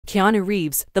Keanu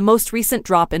Reeves, the most recent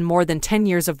drop in more than 10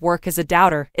 years of work as a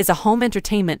doubter, is a home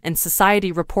entertainment and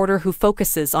society reporter who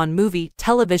focuses on movie,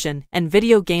 television, and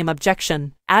video game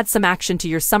objection. Add some action to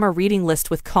your summer reading list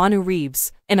with Keanu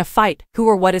Reeves. In a fight, who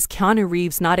or what is Keanu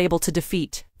Reeves not able to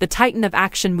defeat? The titan of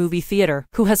action movie theater,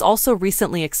 who has also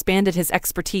recently expanded his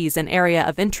expertise and area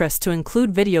of interest to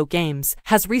include video games,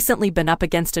 has recently been up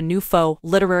against a new foe,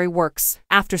 literary works.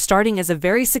 After starting as a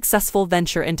very successful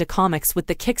venture into comics with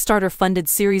the Kickstarter-funded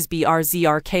series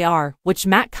BRZRKR, which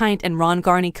Matt Kindt and Ron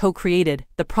Garney co-created,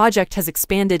 the project has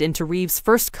expanded into Reeves'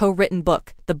 first co-written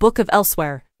book, The Book of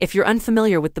Elsewhere. If you're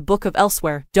unfamiliar with The Book of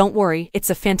Elsewhere, don't worry,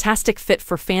 it's a fantastic fit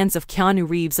for fans of Keanu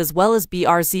Reeves as well as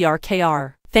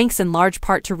BRZRKR. Thanks in large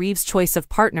part to Reeves' choice of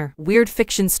partner, weird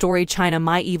fiction story China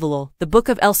My Evil. The Book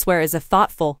of Elsewhere is a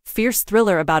thoughtful, fierce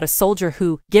thriller about a soldier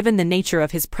who, given the nature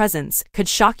of his presence, could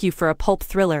shock you for a pulp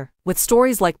thriller. With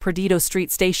stories like Perdido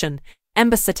Street Station,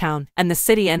 Town, and The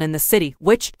City and in the City,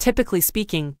 which, typically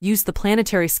speaking, use the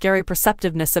planetary scary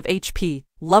perceptiveness of H.P.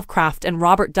 Lovecraft and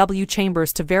Robert W.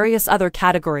 Chambers to various other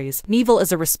categories. Neville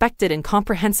is a respected and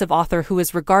comprehensive author who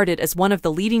is regarded as one of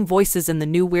the leading voices in the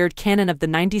new weird canon of the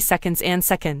 90 seconds and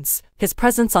seconds. His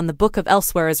presence on The Book of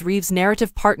Elsewhere as Reeves'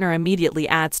 narrative partner immediately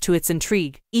adds to its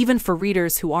intrigue, even for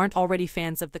readers who aren't already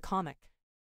fans of the comic.